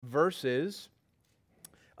verses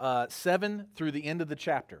 7 through the end of the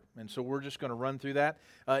chapter. And so we're just going to run through that.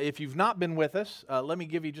 If you've not been with us, let me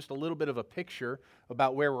give you just a little bit of a picture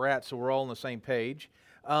about where we're at so we're all on the same page.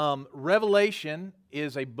 Revelation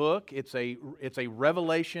is a book. It's a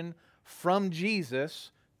revelation from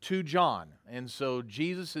Jesus to John. And so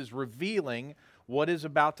Jesus is revealing what is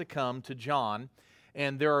about to come to John.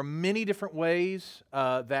 And there are many different ways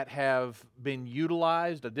that have been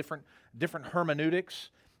utilized, different hermeneutics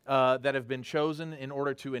that have been chosen in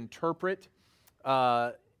order to interpret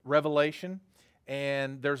Revelation.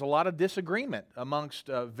 And there's a lot of disagreement amongst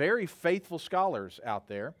very faithful scholars out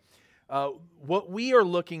there. What we are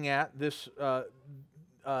looking at this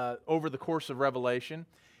over the course of Revelation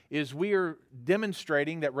is we are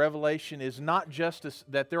demonstrating that Revelation is not just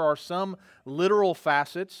that there are some literal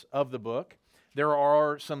facets of the book, there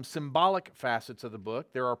are some symbolic facets of the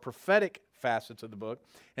book, there are prophetic facets of the book,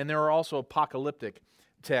 and there are also apocalyptic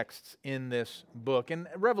texts in this book. And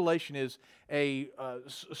Revelation is a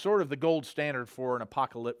sort of the gold standard for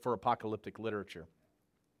apocalyptic literature.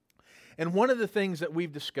 And one of the things that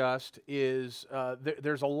we've discussed is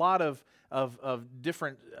there's a lot of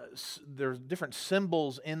different there's different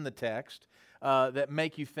symbols in the text that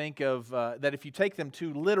make you think of that if you take them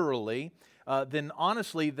too literally, then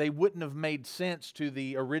honestly they wouldn't have made sense to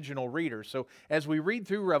the original reader. So as we read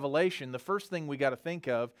through Revelation, the first thing we got to think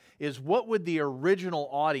of is what would the original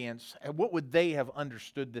audience, what would they have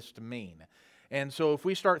understood this to mean? And so if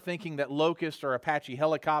we start thinking that locusts are Apache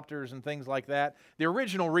helicopters and things like that, the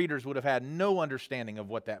original readers would have had no understanding of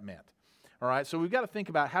what that meant. All right, so we've got to think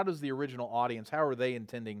about how does the original audience, how are they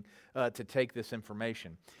intending to take this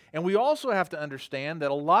information? And we also have to understand that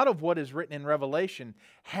a lot of what is written in Revelation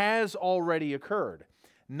has already occurred.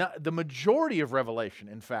 The majority of Revelation,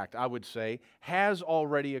 in fact, I would say, has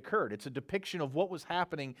already occurred. It's a depiction of what was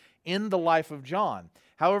happening in the life of John.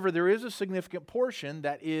 However, there is a significant portion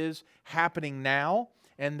that is happening now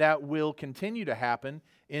and that will continue to happen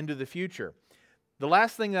into the future. The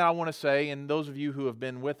last thing that I want to say, and those of you who have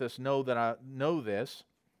been with us know that I know this,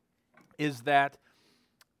 is that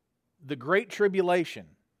the Great Tribulation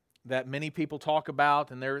that many people talk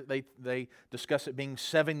about, and they discuss it being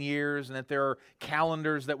 7 years, and that there are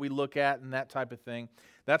calendars that we look at and that type of thing.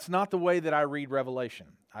 That's not the way that I read Revelation.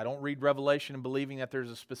 I don't read Revelation and believing that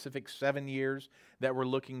there's a specific 7 years that we're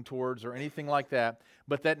looking towards or anything like that,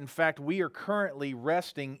 but that in fact we are currently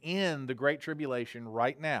resting in the Great Tribulation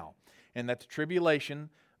right now, and that the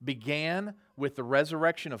tribulation began with the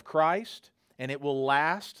resurrection of Christ, and it will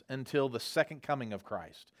last until the second coming of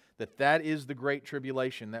Christ. That is the Great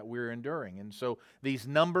Tribulation that we're enduring. And so these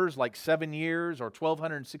numbers like 7 years or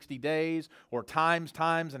 1,260 days or times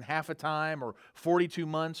and half a time or 42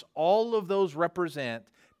 months, all of those represent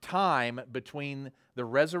time between the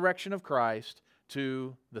resurrection of Christ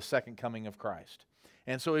to the second coming of Christ.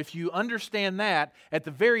 And so if you understand that, at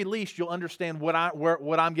the very least you'll understand what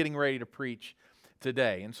I'm getting ready to preach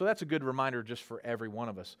today. And so that's a good reminder just for every one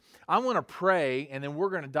of us. I want to pray, and then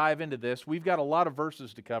we're going to dive into this. We've got a lot of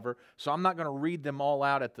verses to cover, so I'm not going to read them all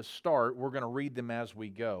out at the start. We're going to read them as we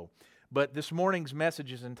go. But this morning's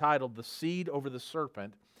message is entitled, The Seed Over the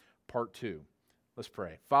Serpent, Part 2. Let's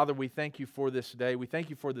pray. Father, we thank you for this day. We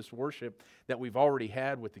thank you for this worship that we've already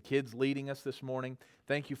had with the kids leading us this morning.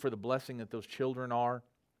 Thank you for the blessing that those children are.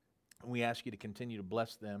 We ask you to continue to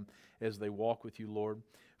bless them as they walk with you, Lord.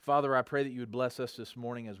 Father, I pray that you would bless us this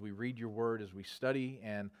morning as we read your word, as we study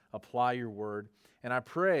and apply your word. And I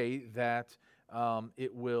pray that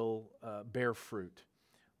it will bear fruit.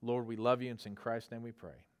 Lord, we love you, and it's in Christ's name we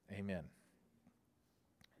pray. Amen.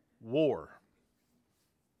 War.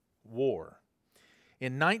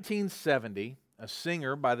 In 1970, a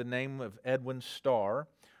singer by the name of Edwin Starr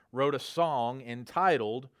wrote a song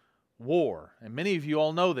entitled War. And many of you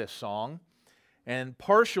all know this song. And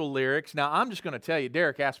partial lyrics. Now, I'm just going to tell you,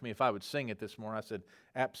 Derek asked me if I would sing it this morning. I said,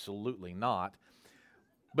 absolutely not.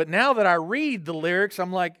 But now that I read the lyrics,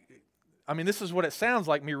 I'm like, this is what it sounds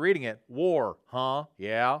like me reading it. War, huh?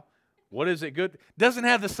 Yeah. What is it good? Doesn't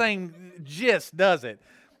have the same gist, does it?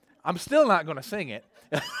 I'm still not going to sing it.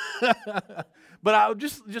 But I'll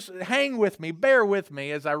just hang with me, bear with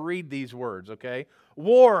me as I read these words, okay?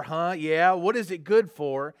 War, huh? Yeah. What is it good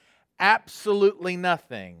for? Absolutely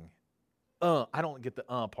nothing. I don't get the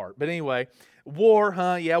part. But anyway, war,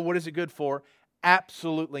 huh? Yeah, what is it good for?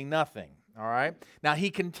 Absolutely nothing. All right? Now, he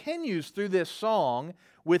continues through this song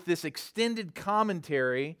with this extended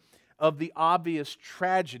commentary of the obvious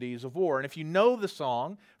tragedies of war. And if you know the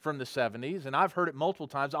song from the 70s, and I've heard it multiple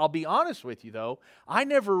times, I'll be honest with you, though, I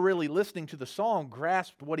never really, listening to the song,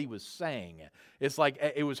 grasped what he was saying. It's like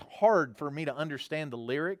it was hard for me to understand the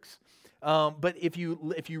lyrics. But if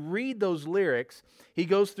you read those lyrics, he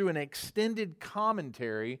goes through an extended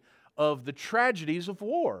commentary of the tragedies of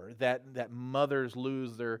war, that mothers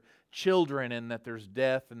lose their children, and that there's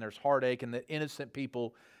death and there's heartache, and that innocent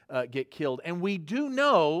people get killed. And we do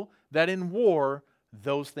know that in war,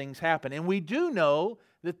 those things happen. And we do know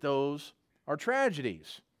that those are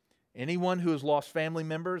tragedies. Anyone who has lost family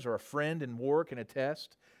members or a friend in war can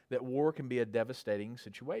attest that war can be a devastating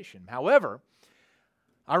situation. However,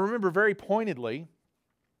 I remember very pointedly,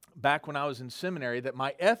 back when I was in seminary, that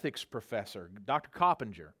my ethics professor, Dr.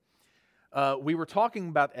 Coppinger, we were talking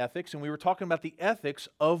about ethics, and we were talking about the ethics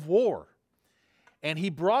of war. And he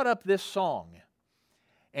brought up this song,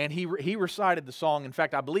 and he recited the song. In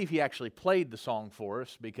fact, I believe he actually played the song for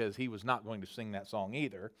us, because he was not going to sing that song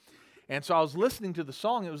either. And so I was listening to the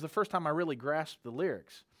song. It was the first time I really grasped the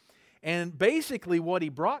lyrics. And basically what he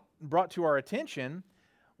brought to our attention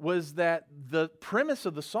was that the premise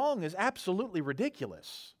of the song is absolutely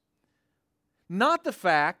ridiculous. Not the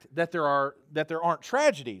fact that there aren't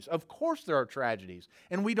tragedies. Of course there are tragedies,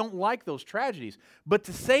 and we don't like those tragedies. But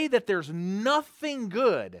to say that there's nothing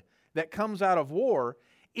good that comes out of war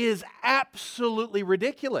is absolutely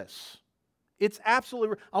ridiculous. It's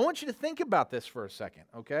absolutely... I want you to think about this for a second,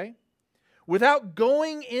 okay? Without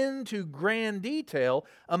going into grand detail,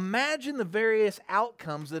 imagine the various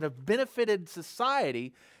outcomes that have benefited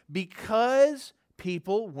society because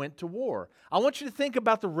people went to war. I want you to think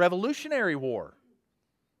about the Revolutionary War.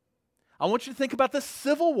 I want you to think about the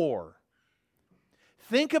Civil War.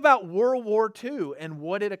 Think about World War II and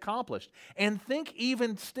what it accomplished. And think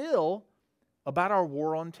even still about our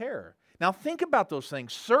war on terror. Now think about those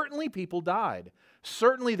things. Certainly people died.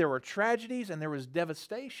 Certainly there were tragedies and there was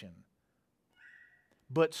devastation.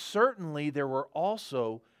 But certainly there were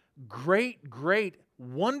also great, great,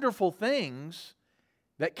 wonderful things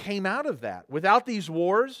that came out of that. Without these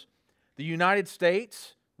wars, the United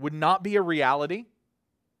States would not be a reality.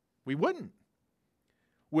 We wouldn't.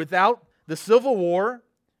 Without the Civil War,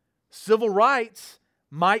 civil rights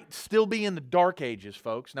might still be in the dark ages,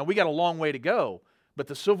 folks. Now, we got a long way to go, but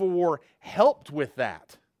the Civil War helped with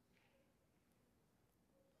that.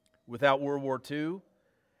 Without World War II,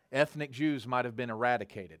 ethnic Jews might have been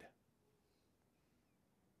eradicated.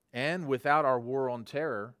 And without our war on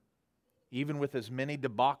terror, even with as many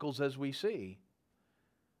debacles as we see,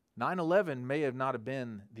 9/11 may have not have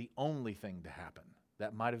been the only thing to happen.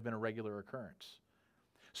 That might have been a regular occurrence.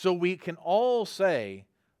 So we can all say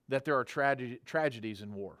that there are tragedies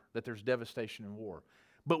in war, that there's devastation in war.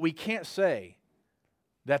 But we can't say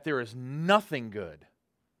that there is nothing good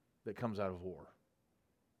that comes out of war.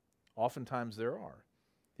 Oftentimes there are.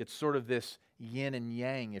 It's sort of this yin and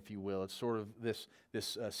yang, if you will. It's sort of this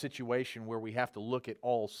situation where we have to look at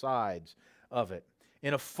all sides of it.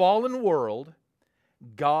 In a fallen world,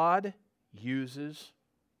 God uses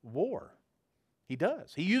war. He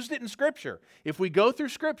does. He used it in Scripture. If we go through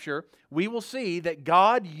Scripture, we will see that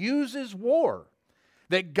God uses war,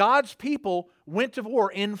 that God's people went to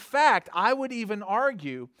war. In fact, I would even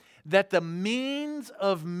argue that the means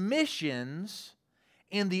of missions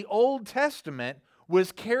in the Old Testament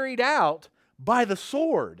was carried out by the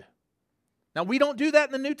sword. Now, we don't do that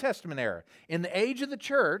in the New Testament era. In the age of the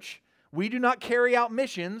church, we do not carry out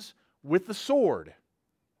missions with the sword.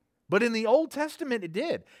 But in the Old Testament, it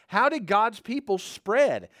did. How did God's people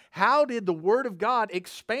spread? How did the Word of God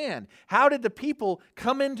expand? How did the people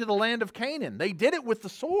come into the land of Canaan? They did it with the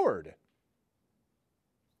sword.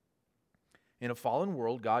 In a fallen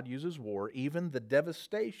world, God uses war, even the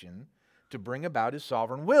devastation, to bring about His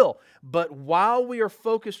sovereign will. But while we are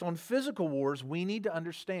focused on physical wars, we need to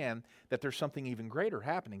understand that there's something even greater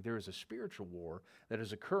happening. There is a spiritual war that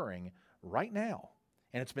is occurring right now.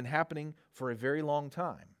 And it's been happening for a very long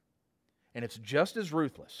time. And it's just as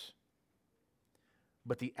ruthless.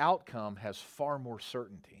 But the outcome has far more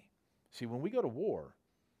certainty. See, when we go to war,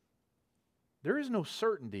 there is no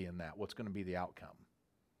certainty in that, what's going to be the outcome.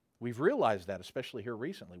 We've realized that, especially here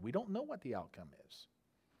recently. We don't know what the outcome is.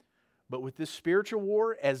 But with this spiritual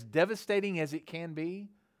war, as devastating as it can be,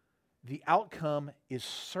 the outcome is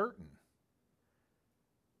certain.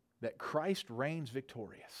 That Christ reigns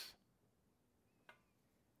victorious.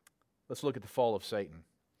 Let's look at the fall of Satan.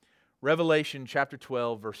 Revelation chapter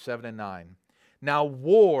 12, verse 7 and 9. Now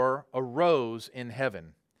war arose in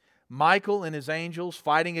heaven. Michael and his angels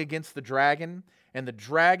fighting against the dragon, and the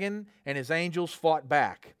dragon and his angels fought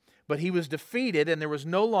back. But he was defeated, and there was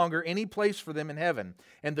no longer any place for them in heaven.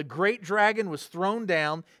 And the great dragon was thrown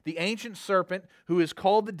down, the ancient serpent, who is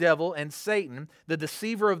called the devil and Satan, the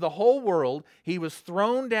deceiver of the whole world. He was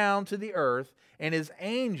thrown down to the earth, and his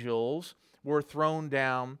angels were thrown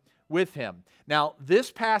down with him. Now, this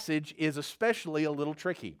passage is especially a little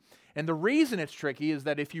tricky. And the reason it's tricky is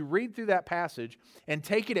that if you read through that passage and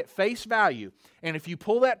take it at face value, and if you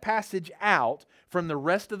pull that passage out from the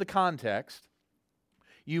rest of the context,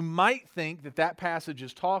 you might think that that passage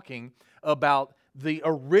is talking about the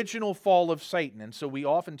original fall of Satan. And so we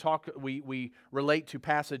often we relate to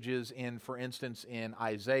passages in, for instance, in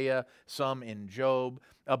Isaiah, some in Job,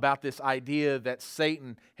 about this idea that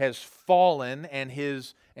Satan has fallen and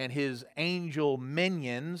his angel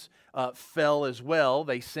minions fell as well.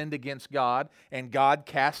 They sinned against God, and God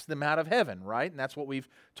cast them out of heaven, right? And that's what we've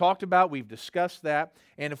talked about. We've discussed that.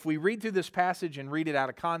 And if we read through this passage and read it out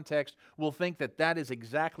of context, we'll think that that is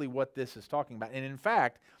exactly what this is talking about. And in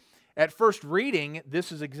fact, at first reading,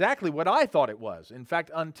 this is exactly what I thought it was. In fact,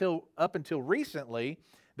 up until recently,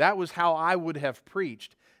 that was how I would have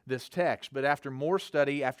preached this text. But after more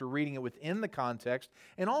study, after reading it within the context,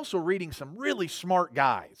 and also reading some really smart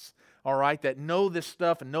guys, all right, that know this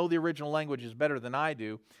stuff and know the original languages better than I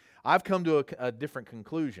do, I've come to a different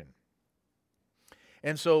conclusion.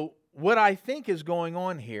 And so what I think is going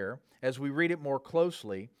on here, as we read it more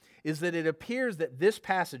closely, is that it appears that this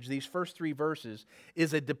passage, these first 3 verses,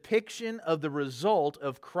 is a depiction of the result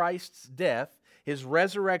of Christ's death, His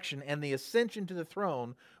resurrection, and the ascension to the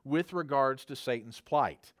throne with regards to Satan's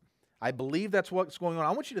plight. I believe that's what's going on.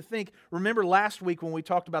 I want you to think, remember last week when we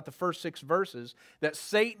talked about the first 6 verses, that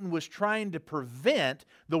Satan was trying to prevent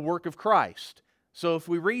the work of Christ. So if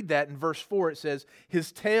we read that in verse 4, it says,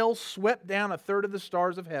 "His tail swept down a third of the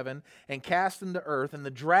stars of heaven and cast them to earth, and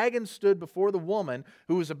the dragon stood before the woman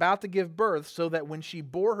who was about to give birth, so that when she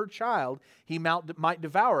bore her child, he might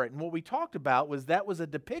devour it." And what we talked about was that was a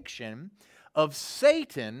depiction of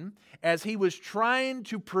Satan as he was trying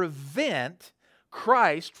to prevent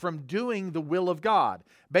Christ from doing the will of God,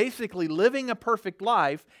 basically living a perfect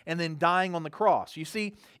life and then dying on the cross. You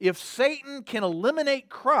see, if Satan can eliminate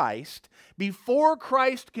Christ before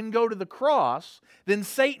Christ can go to the cross, then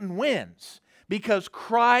Satan wins, because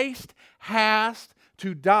Christ has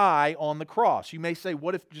to die on the cross. You may say,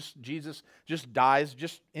 what if Jesus just dies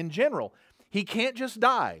just in general? He can't just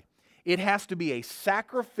die. It has to be a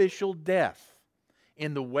sacrificial death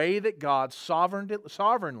in the way that God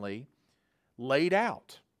sovereignly laid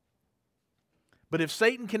out. But if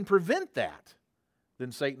Satan can prevent that,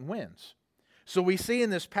 then Satan wins. So we see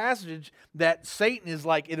in this passage that Satan is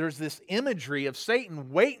like, there's this imagery of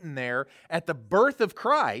Satan waiting there at the birth of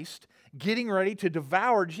Christ, getting ready to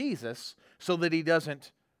devour Jesus so that he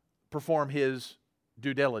doesn't perform his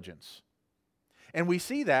due diligence. And we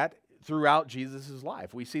see that throughout Jesus'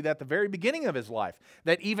 life. We see that at the very beginning of his life,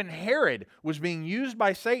 that even Herod was being used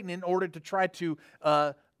by Satan in order to try to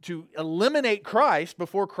eliminate Christ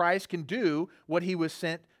before Christ can do what he was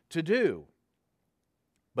sent to do.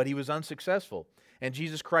 But he was unsuccessful. And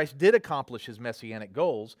Jesus Christ did accomplish his messianic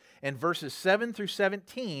goals. And verses 7 through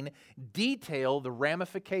 17 detail the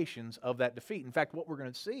ramifications of that defeat. In fact, what we're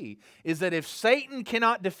going to see is that if Satan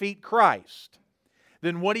cannot defeat Christ,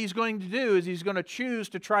 then what he's going to do is he's going to choose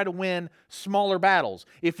to try to win smaller battles.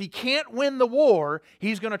 If he can't win the war,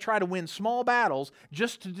 he's going to try to win small battles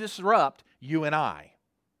just to disrupt you and I.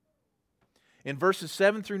 In verses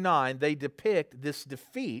 7 through 9, they depict this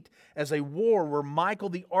defeat as a war where Michael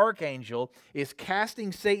the archangel is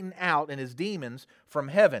casting Satan out and his demons from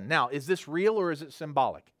heaven. Now, is this real or is it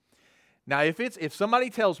symbolic? Now, if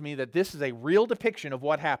somebody tells me that this is a real depiction of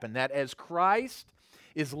what happened, that as Christ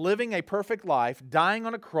is living a perfect life, dying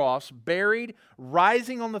on a cross, buried,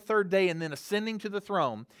 rising on the 3rd day, and then ascending to the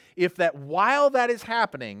throne, if that while that is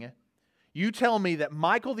happening, you tell me that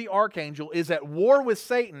Michael the archangel is at war with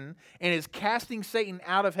Satan and is casting Satan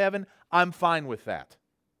out of heaven, I'm fine with that.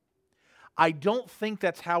 I don't think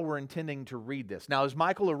that's how we're intending to read this. Now, is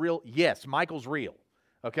Michael a real? Yes, Michael's real.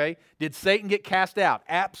 Okay? Did Satan get cast out?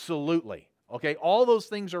 Absolutely. Okay? All those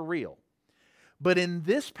things are real. But in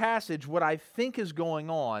this passage, what I think is going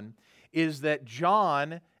on is that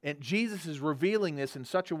John, and Jesus is revealing this in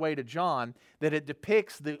such a way to John that it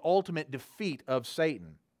depicts the ultimate defeat of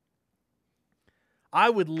Satan. I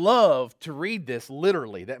would love to read this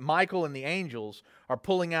literally, that Michael and the angels are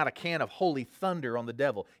pulling out a can of holy thunder on the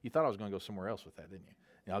devil. You thought I was going to go somewhere else with that, didn't you?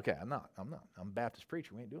 Yeah, okay, I'm not. I'm a Baptist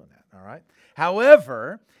preacher. We ain't doing that, all right?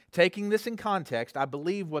 However, taking this in context, I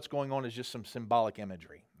believe what's going on is just some symbolic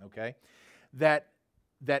imagery, okay? That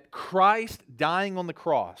Christ dying on the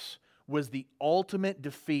cross was the ultimate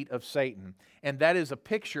defeat of Satan. And that is a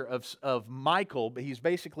picture of Michael, but he's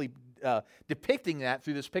basically depicting that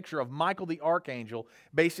through this picture of Michael the archangel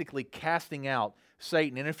basically casting out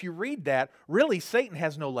Satan. And if you read that, really Satan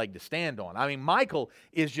has no leg to stand on. I mean, Michael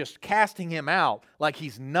is just casting him out like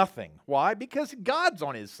he's nothing. Why? Because God's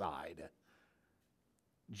on his side.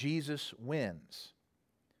 Jesus wins.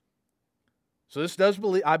 So this does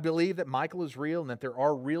believe, I believe that Michael is real and that there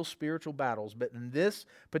are real spiritual battles, but in this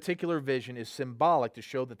particular vision is symbolic to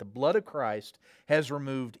show that the blood of Christ has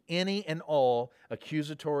removed any and all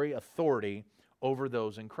accusatory authority over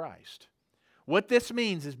those in Christ. What this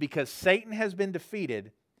means is because Satan has been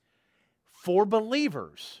defeated, for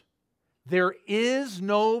believers, there is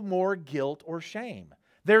no more guilt or shame.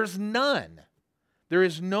 There's none. There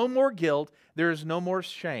is no more guilt. There is no more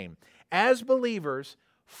shame. As believers,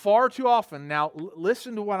 far too often, now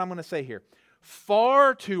listen to what I'm going to say here.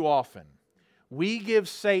 Far too often, we give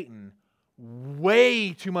Satan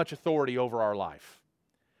way too much authority over our life.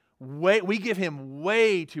 We give him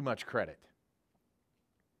way too much credit.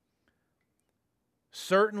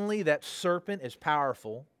 Certainly that serpent is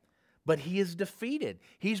powerful, but he is defeated.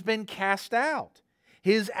 He's been cast out.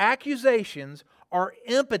 His accusations are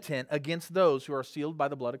impotent against those who are sealed by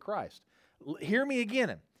the blood of Christ. Hear me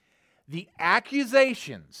again. The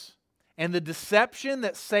accusations and the deception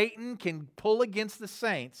that Satan can pull against the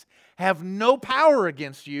saints have no power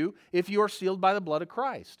against you if you are sealed by the blood of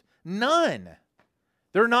Christ. None.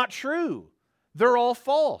 They're not true. They're all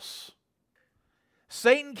false.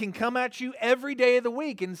 Satan can come at you every day of the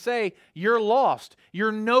week and say, you're lost.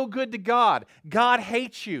 You're no good to God. God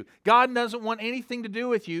hates you. God doesn't want anything to do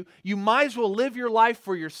with you. You might as well live your life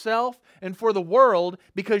for yourself and for the world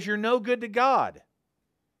because you're no good to God.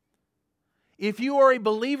 If you are a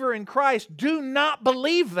believer in Christ, do not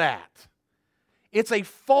believe that. It's a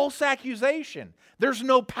false accusation. There's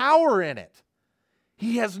no power in it.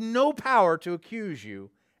 He has no power to accuse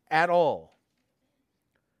you at all.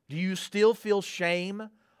 Do you still feel shame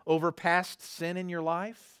over past sin in your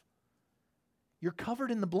life? You're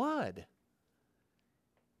covered in the blood.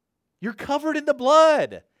 You're covered in the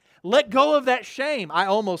blood. Let go of that shame. I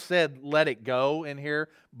almost said let it go in here,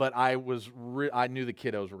 but I knew the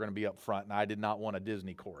kiddos were going to be up front, and I did not want a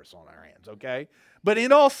Disney chorus on our hands, okay? But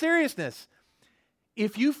in all seriousness,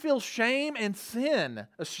 if you feel shame and sin,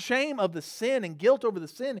 a shame of the sin and guilt over the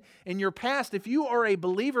sin in your past, if you are a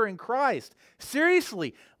believer in Christ,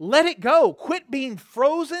 seriously, let it go. Quit being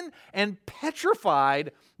frozen and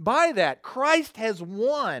petrified by that. Christ has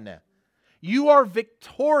won. You are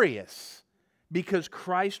victorious because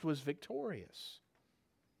Christ was victorious.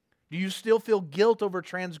 Do you still feel guilt over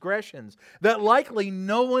transgressions that likely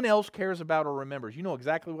no one else cares about or remembers? You know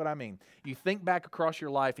exactly what I mean. You think back across your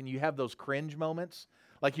life and you have those cringe moments.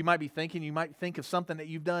 Like you might think of something that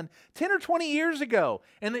you've done 10 or 20 years ago.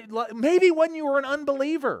 And maybe when you were an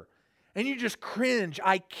unbeliever. And you just cringe.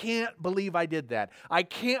 I can't believe I did that. I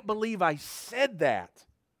can't believe I said that.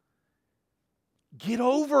 Get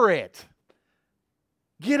over it.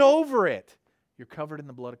 Get over it. You're covered in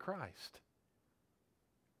the blood of Christ.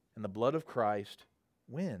 And the blood of Christ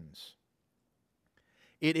wins.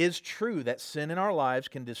 It is true that sin in our lives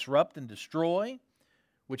can disrupt and destroy,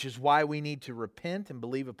 which is why we need to repent and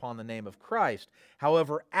believe upon the name of Christ.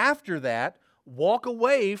 However, after that, walk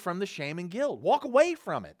away from the shame and guilt. Walk away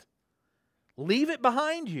from it. Leave it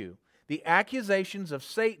behind you. The accusations of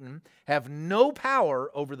Satan have no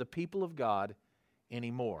power over the people of God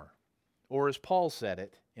anymore. Or as Paul said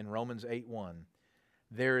it in Romans 8:1,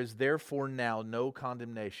 there is therefore now no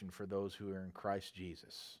condemnation for those who are in Christ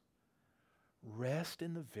Jesus. Rest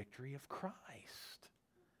in the victory of Christ.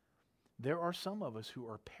 There are some of us who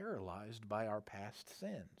are paralyzed by our past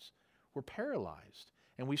sins. We're paralyzed.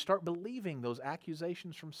 And we start believing those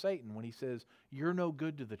accusations from Satan when he says, you're no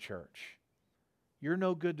good to the church. You're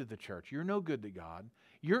no good to the church. You're no good to God.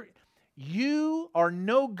 You are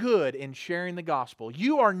no good in sharing the gospel.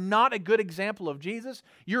 You are not a good example of Jesus.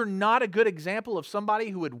 You're not a good example of somebody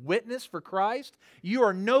who would witness for Christ. You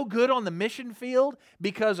are no good on the mission field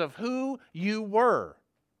because of who you were.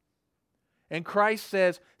 And Christ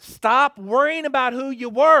says, stop worrying about who you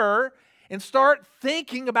were and start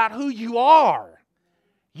thinking about who you are.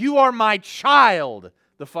 You are my child,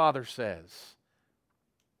 the Father says.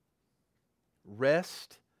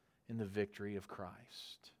 Rest in the victory of Christ.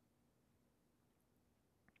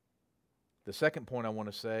 The second point I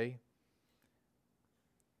want to say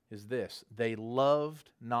is this. They loved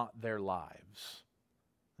not their lives.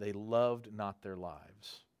 They loved not their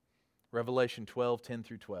lives. Revelation 12:10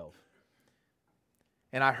 through 12.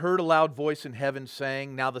 And I heard a loud voice in heaven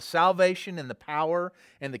saying, now the salvation and the power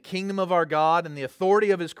and the kingdom of our God and the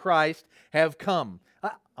authority of His Christ have come.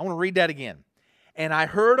 I want to read that again. And I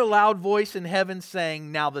heard a loud voice in heaven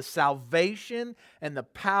saying, now the salvation and the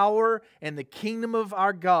power and the kingdom of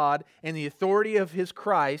our God and the authority of His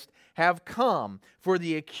Christ have come. For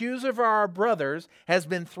the accuser of our brothers has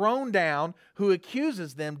been thrown down, who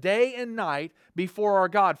accuses them day and night before our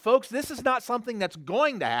God. Folks, this is not something that's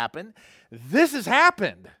going to happen. This has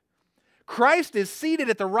happened. Christ is seated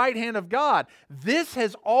at the right hand of God. This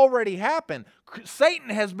has already happened. Satan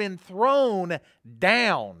has been thrown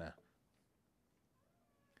down.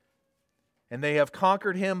 And they have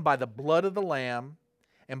conquered him by the blood of the Lamb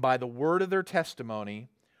and by the word of their testimony,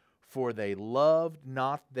 for they loved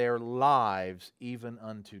not their lives even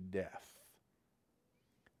unto death.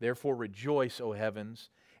 Therefore rejoice, O heavens,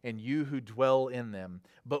 and you who dwell in them.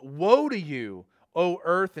 But woe to you, O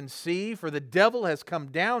earth and sea, for the devil has come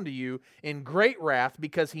down to you in great wrath,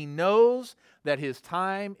 because he knows that his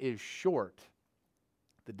time is short.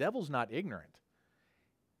 The devil's not ignorant.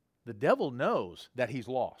 The devil knows that he's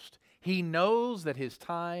lost. He knows that his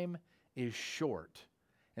time is short.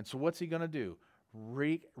 And so what's he going to do?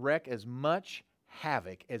 Wreak as much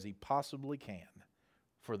havoc as he possibly can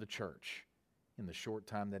for the church in the short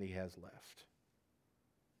time that he has left.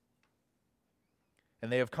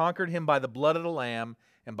 And they have conquered him by the blood of the Lamb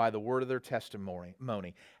and by the word of their testimony.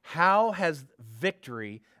 How has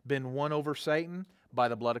victory been won over Satan? By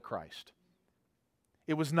the blood of Christ.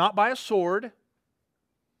 It was not by a sword.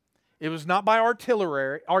 It was not by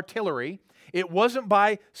artillery. It wasn't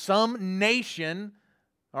by some nation,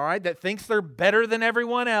 all right, that thinks they're better than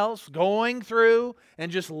everyone else, going through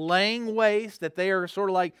and just laying waste, that they are sort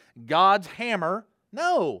of like God's hammer.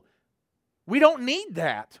 No, we don't need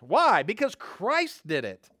that. Why? Because Christ did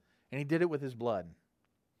it, and He did it with His blood.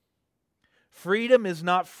 Freedom is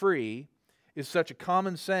not free is such a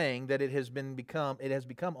common saying that it has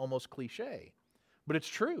become almost cliche. But it's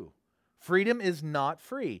true. Freedom is not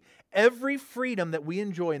free. Every freedom that we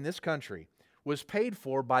enjoy in this country was paid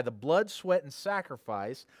for by the blood, sweat, and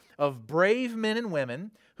sacrifice of brave men and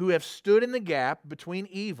women who have stood in the gap between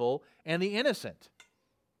evil and the innocent.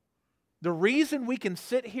 The reason we can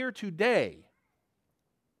sit here today,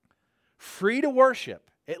 free to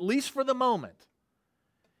worship, at least for the moment,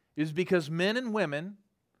 is because men and women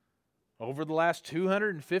over the last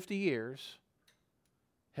 250 years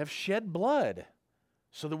have shed blood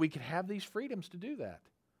so that we could have these freedoms to do that.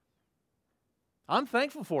 I'm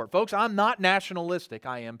thankful for it. Folks, I'm not nationalistic.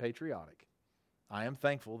 I am patriotic. I am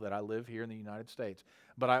thankful that I live here in the United States.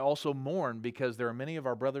 But I also mourn because there are many of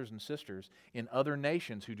our brothers and sisters in other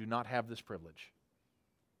nations who do not have this privilege.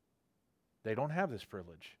 They don't have this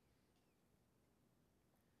privilege.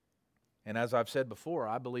 And as I've said before,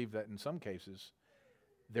 I believe that in some cases,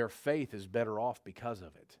 their faith is better off because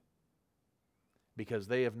of it. Because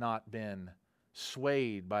they have not been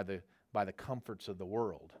swayed by the comforts of the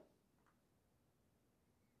world.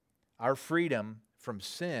 Our freedom from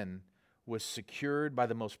sin was secured by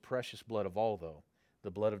the most precious blood of all, though, the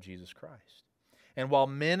blood of Jesus Christ. And while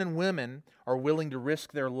men and women are willing to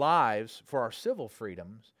risk their lives for our civil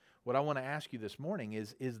freedoms, what I want to ask you this morning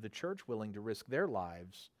is the church willing to risk their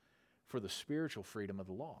lives for the spiritual freedom of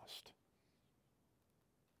the lost?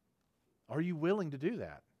 Are you willing to do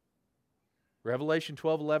that? Revelation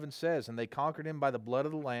 12:11 says, and they conquered him by the blood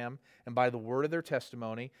of the Lamb and by the word of their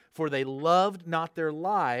testimony, for they loved not their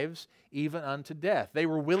lives even unto death. They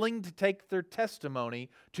were willing to take their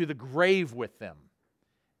testimony to the grave with them.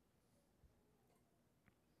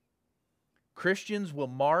 Christians will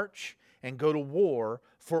march and go to war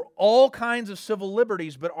for all kinds of civil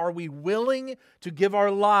liberties, but are we willing to give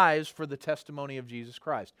our lives for the testimony of Jesus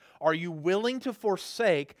Christ? Are you willing to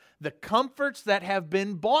forsake the comforts that have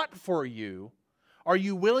been bought for you? Are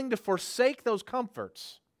you willing to forsake those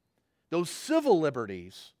comforts, those civil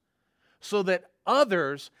liberties, so that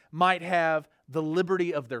others might have the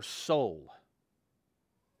liberty of their soul?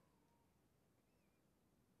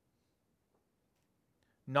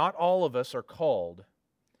 Not all of us are called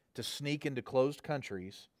to sneak into closed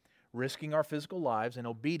countries, risking our physical lives in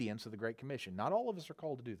obedience to the Great Commission. Not all of us are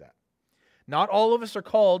called to do that. Not all of us are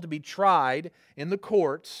called to be tried in the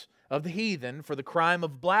courts of the heathen for the crime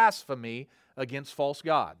of blasphemy against false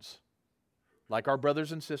gods, like our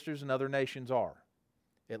brothers and sisters in other nations are.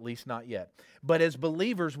 At least not yet. But as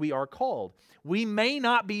believers, we are called. We may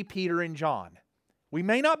not be Peter and John. We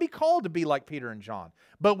may not be called to be like Peter and John,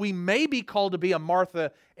 but we may be called to be a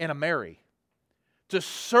Martha and a Mary, to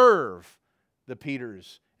serve the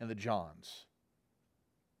Peters and the Johns.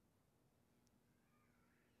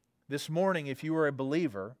 This morning, if you are a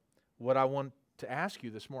believer, what I want to ask you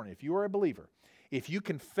this morning, if you are a believer, if you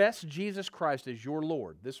confess Jesus Christ as your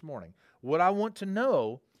Lord this morning, what I want to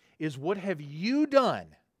know is, what have you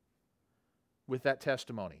done with that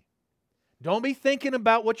testimony. Don't be thinking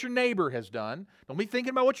about what your neighbor has done. Don't be thinking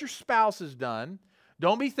about what your spouse has done.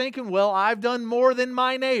 Don't be thinking, well, I've done more than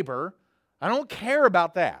my neighbor. I don't care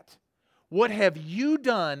about that. What have you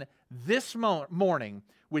done this morning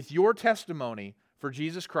with your testimony for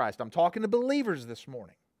Jesus Christ? I'm talking to believers this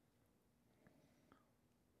morning.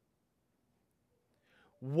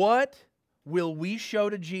 What will we show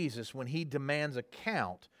to Jesus when He demands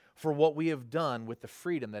account for what we have done with the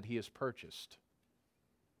freedom that He has purchased?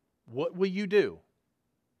 What will you do?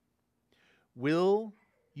 Will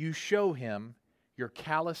you show Him your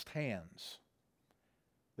calloused hands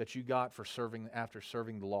that you got for serving after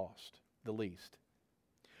serving the lost, the least?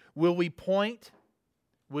 Will you point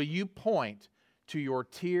to your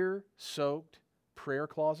tear-soaked prayer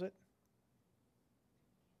closet?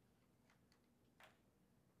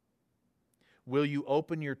 Will you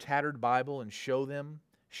open your tattered Bible and show Him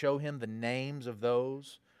the names of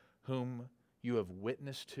those whom you have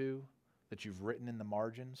witnessed to, that you've written in the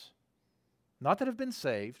margins? Not that have been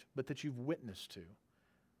saved, but that you've witnessed to.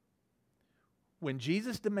 When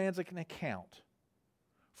Jesus demands an account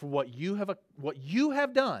for what you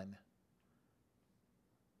have done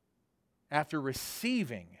after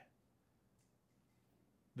receiving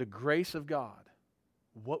the grace of God,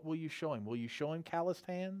 what will you show Him? Will you show Him calloused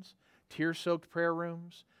hands, tear-soaked prayer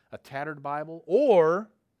rooms, a tattered Bible? Or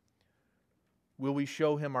will we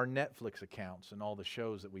show Him our Netflix accounts and all the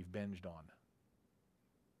shows that we've binged on?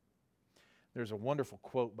 There's a wonderful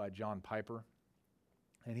quote by John Piper,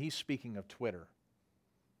 and he's speaking of Twitter.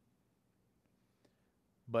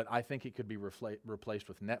 But I think it could be replaced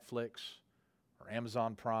with Netflix or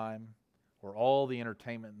Amazon Prime or all the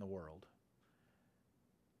entertainment in the world.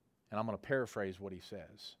 And I'm going to paraphrase what he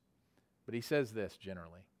says. But he says this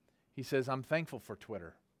generally. He says, I'm thankful for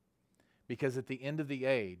Twitter because at the end of the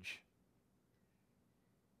age,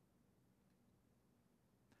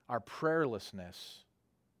 our prayerlessness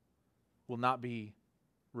will not be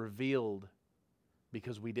revealed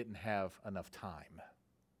because we didn't have enough time.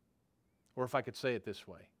 Or if I could say it this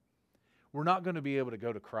way, we're not going to be able to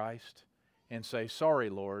go to Christ and say, sorry,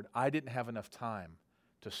 Lord, I didn't have enough time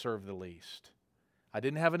to serve the least. I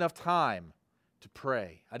didn't have enough time to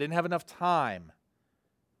pray. I didn't have enough time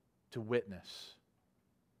to witness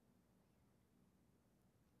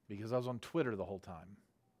because I was on Twitter the whole time.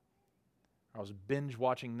 I was binge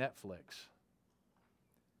watching Netflix.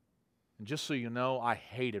 And just so you know, I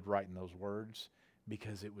hated writing those words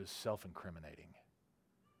because it was self-incriminating.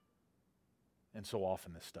 And so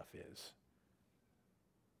often this stuff is.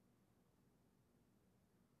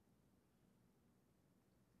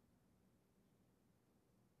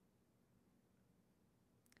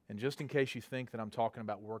 And just in case you think that I'm talking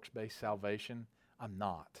about works-based salvation, I'm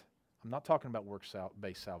not. I'm not talking about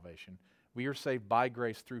works-based salvation. We are saved by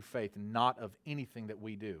grace through faith, not of anything that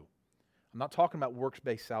we do. I'm not talking about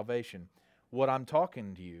works-based salvation. What I'm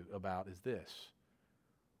talking to you about is this.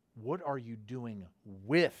 What are you doing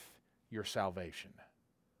with your salvation?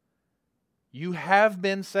 You have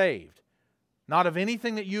been saved, not of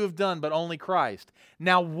anything that you have done, but only Christ.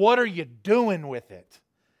 Now, what are you doing with it?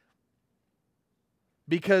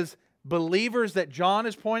 Because believers that John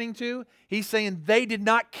is pointing to, he's saying they did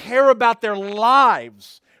not care about their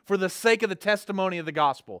lives for the sake of the testimony of the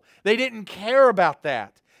gospel. They didn't care about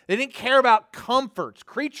that. They didn't care about comforts,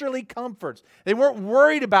 creaturely comforts. They weren't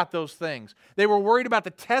worried about those things. They were worried about the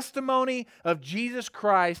testimony of Jesus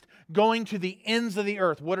Christ going to the ends of the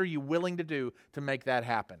earth. What are you willing to do to make that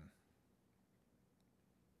happen?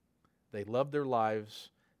 They loved their lives.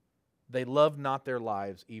 They loved not their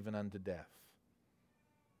lives even unto death.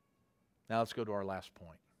 Now let's go to our last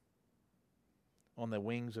point. On the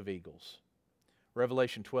wings of eagles.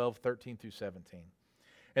 Revelation 12, 13 through 17.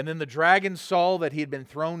 And then the dragon saw that he had been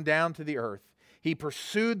thrown down to the earth. He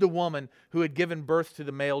pursued the woman who had given birth to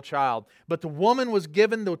the male child. But the woman was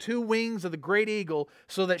given the two wings of the great eagle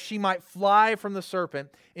so that she might fly from the serpent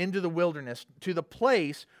into the wilderness to the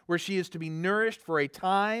place where she is to be nourished for a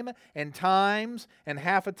time and times and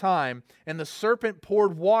half a time. And the serpent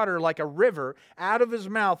poured water like a river out of his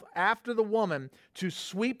mouth after the woman to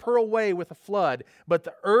sweep her away with a flood. But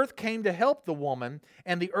the earth came to help the woman,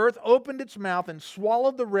 and the earth opened its mouth and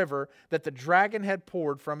swallowed the river that the dragon had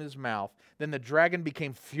poured from his mouth. Then the dragon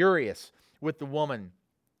became furious with the woman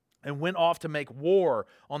and went off to make war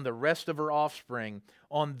on the rest of her offspring,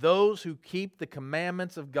 on those who keep the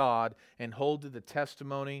commandments of God and hold to the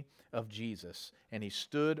testimony of Jesus. And he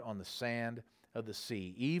stood on the sand of the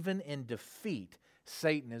sea. Even in defeat,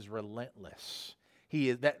 Satan is relentless.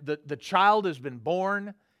 The child has been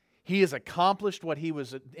born. He has accomplished what he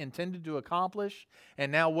was intended to accomplish, and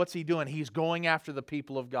now what's he doing? He's going after the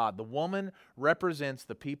people of God. The woman represents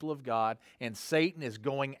the people of God, and Satan is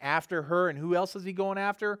going after her, and who else is he going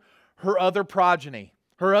after? Her other progeny,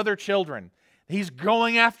 her other children. He's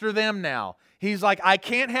going after them now. He's like, I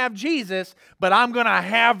can't have Jesus, but I'm going to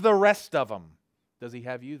have the rest of them. Does he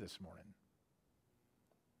have you this morning?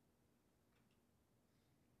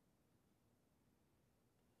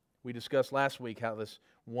 We discussed last week how this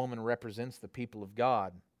woman represents the people of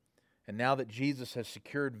God. And now that Jesus has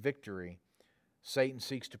secured victory, Satan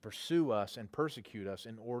seeks to pursue us and persecute us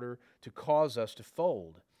in order to cause us to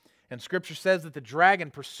fold. And Scripture says that the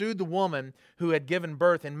dragon pursued the woman who had given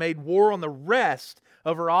birth and made war on the rest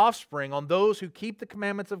of her offspring, on those who keep the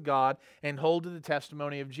commandments of God and hold to the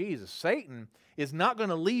testimony of Jesus. Satan is not going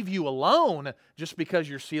to leave you alone just because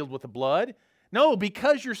you're sealed with the blood. No,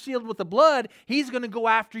 because you're sealed with the blood, he's going to go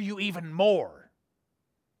after you even more.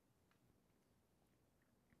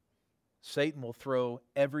 Satan will throw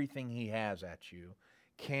everything he has at you.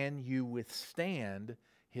 Can you withstand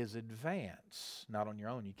his advance? Not on your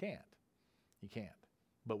own, you can't. You can't.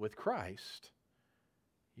 But with Christ,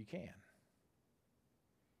 you can.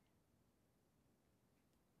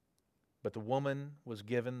 But the woman was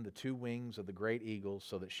given the 2 wings of the great eagle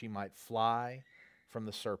so that she might fly from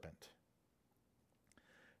the serpent.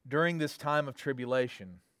 During this time of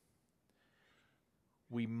tribulation,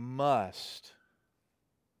 we must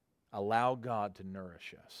allow God to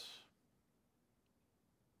nourish us.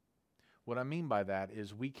 What I mean by that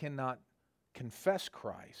is we cannot confess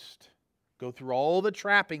Christ, go through all the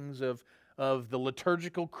trappings of the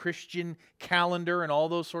liturgical Christian calendar and all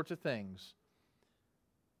those sorts of things,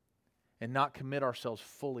 and not commit ourselves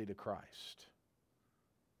fully to Christ.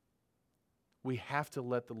 We have to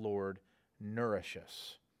let the Lord nourish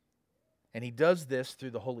us. And He does this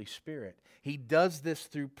through the Holy Spirit. He does this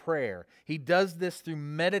through prayer. He does this through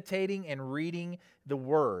meditating and reading the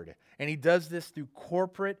Word. And He does this through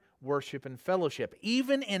corporate worship and fellowship.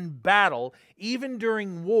 Even in battle, even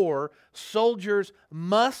during war, soldiers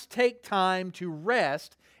must take time to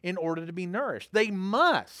rest in order to be nourished. They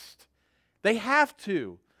must. They have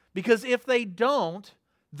to. Because if they don't,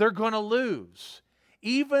 they're going to lose.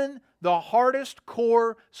 Even the hardest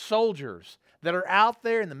core soldiers that are out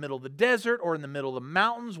there in the middle of the desert or in the middle of the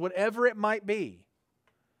mountains, whatever it might be,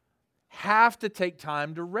 have to take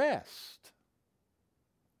time to rest.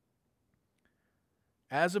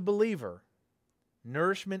 As a believer,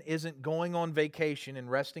 nourishment isn't going on vacation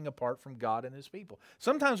and resting apart from God and His people.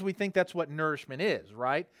 Sometimes we think that's what nourishment is,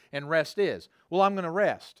 right? And rest is. Well, I'm going to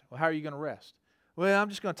rest. Well, how are you going to rest? Well, I'm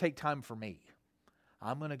just going to take time for me.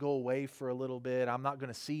 I'm going to go away for a little bit. I'm not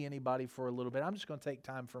going to see anybody for a little bit. I'm just going to take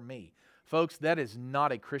time for me. Folks, that is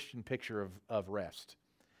not a Christian picture of rest.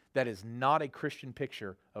 That is not a Christian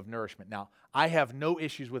picture of nourishment. Now, I have no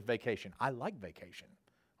issues with vacation. I like vacation,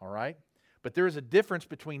 all right? But there is a difference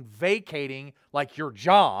between vacating like your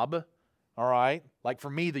job, all right? Like for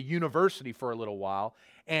me, the university for a little while,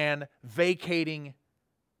 and vacating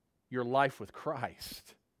your life with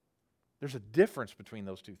Christ. There's a difference between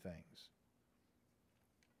those two things.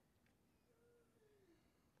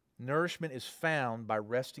 Nourishment is found by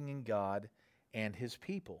resting in God and His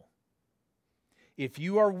people. If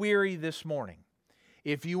you are weary this morning,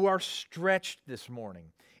 if you are stretched this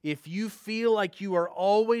morning, if you feel like you are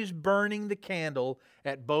always burning the candle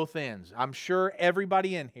at both ends, I'm sure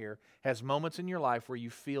everybody in here has moments in your life where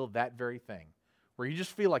you feel that very thing, where you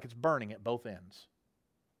just feel like it's burning at both ends.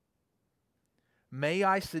 May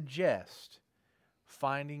I suggest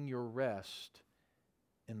finding your rest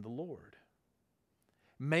in the Lord.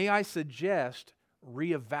 May I suggest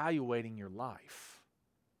reevaluating your life.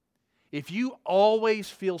 If you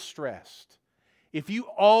always feel stressed, if you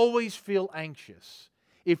always feel anxious,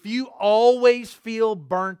 if you always feel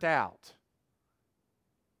burnt out,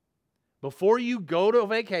 before you go to a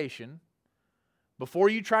vacation, before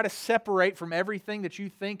you try to separate from everything that you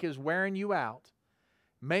think is wearing you out,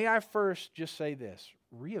 may I first just say this: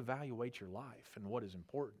 reevaluate your life and what is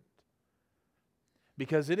important.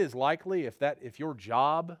 Because it is likely if your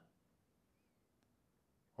job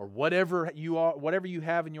or whatever you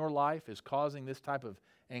have in your life is causing this type of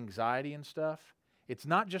anxiety and stuff, it's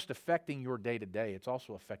not just affecting your day-to-day, it's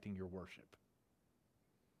also affecting your worship.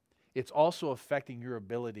 It's also affecting your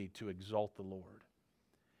ability to exalt the Lord.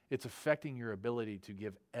 It's affecting your ability to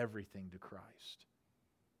give everything to Christ.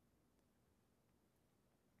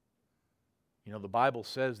 You know, the Bible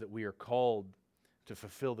says that we are called to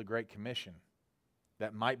fulfill the Great Commission.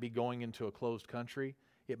 That might be going into a closed country.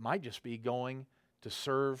 It might just be going to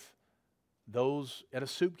serve those at a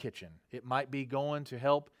soup kitchen. It might be going to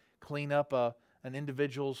help clean up a an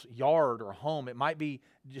individual's yard or home. It might be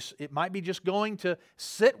just going to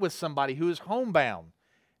sit with somebody who is homebound.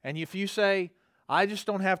 And if you say, I just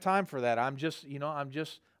don't have time for that, I'm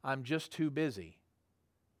just too busy,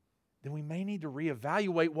 then we may need to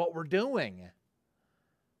reevaluate what we're doing.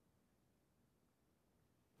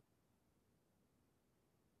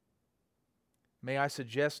 May I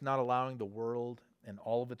suggest not allowing the world and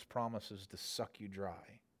all of its promises to suck you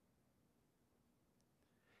dry.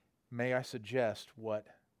 May I suggest what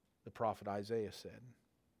the prophet Isaiah said?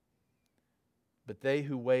 But they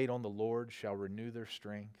who wait on the Lord shall renew their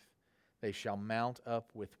strength. They shall mount up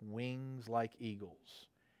with wings like eagles.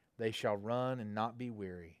 They shall run and not be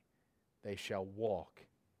weary. They shall walk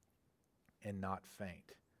and not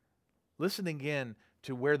faint. Listen again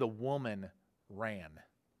to where the woman ran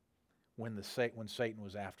when Satan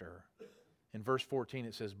was after her. In verse 14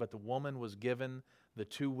 it says, but the woman was given the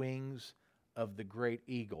two wings of the great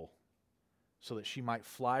eagle, so that she might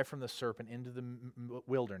fly from the serpent into the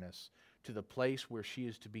wilderness to the place where she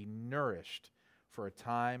is to be nourished for a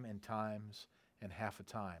time and times and half a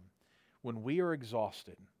time. When we are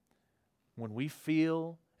exhausted, when we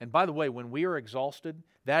feel, and by the way, when we are exhausted,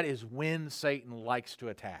 that is when Satan likes to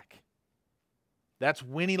attack. That's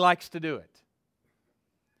when he likes to do it.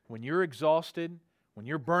 When you're exhausted, when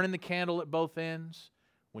you're burning the candle at both ends,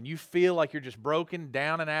 when you feel like you're just broken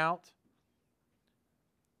down and out,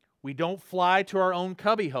 we don't fly to our own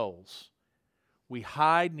cubby holes. We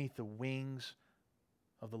hide neath the wings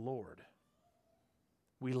of the Lord.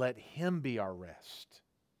 We let Him be our rest.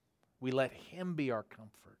 We let Him be our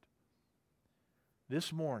comfort.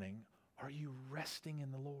 This morning, are you resting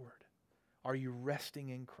in the Lord? Are you resting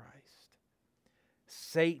in Christ?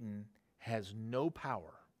 Satan has no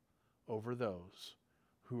power over those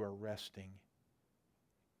who are resting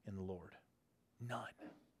in the Lord. None.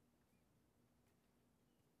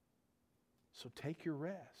 So take your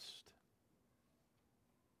rest.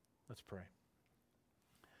 Let's pray.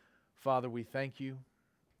 Father, we thank you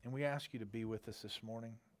and we ask you to be with us this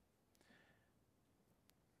morning.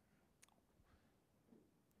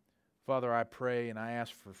 Father, I pray and I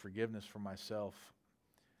ask for forgiveness for myself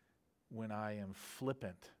when I am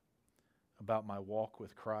flippant about my walk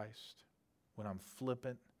with Christ, when I'm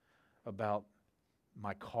flippant about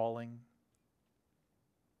my calling.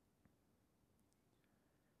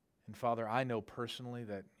 And Father, I know personally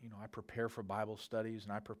that, I prepare for Bible studies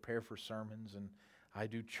and I prepare for sermons and I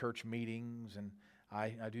do church meetings and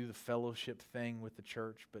I do the fellowship thing with the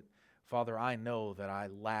church. But Father, I know that I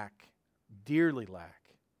dearly lack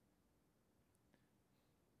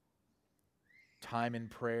time in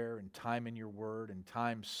prayer and time in your word and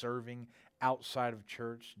time serving outside of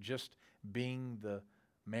church, just being the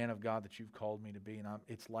man of God that you've called me to be. And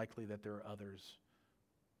it's likely that there are others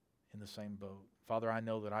in the same boat. Father, I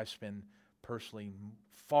know that I spend personally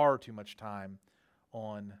far too much time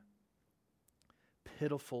on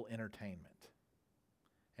pitiful entertainment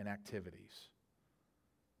and activities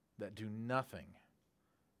that do nothing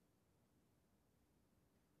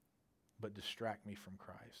but distract me from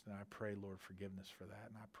Christ. And I pray, Lord, forgiveness for that.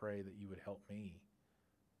 And I pray that you would help me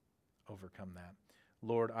overcome that.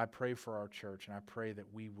 Lord, I pray for our church, and I pray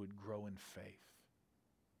that we would grow in faith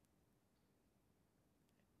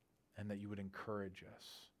and that you would encourage us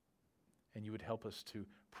and you would help us to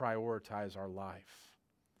prioritize our life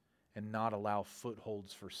and not allow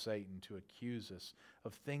footholds for Satan to accuse us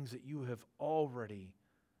of things that you have already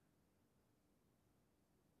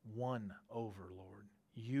won over, Lord.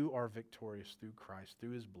 You are victorious through Christ,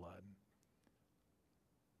 through His blood.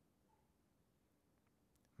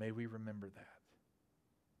 May we remember that.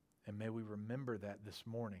 And may we remember that this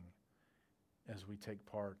morning as we take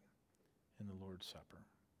part in the Lord's Supper.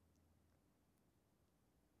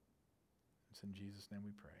 It's in Jesus' name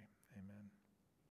we pray. Amen.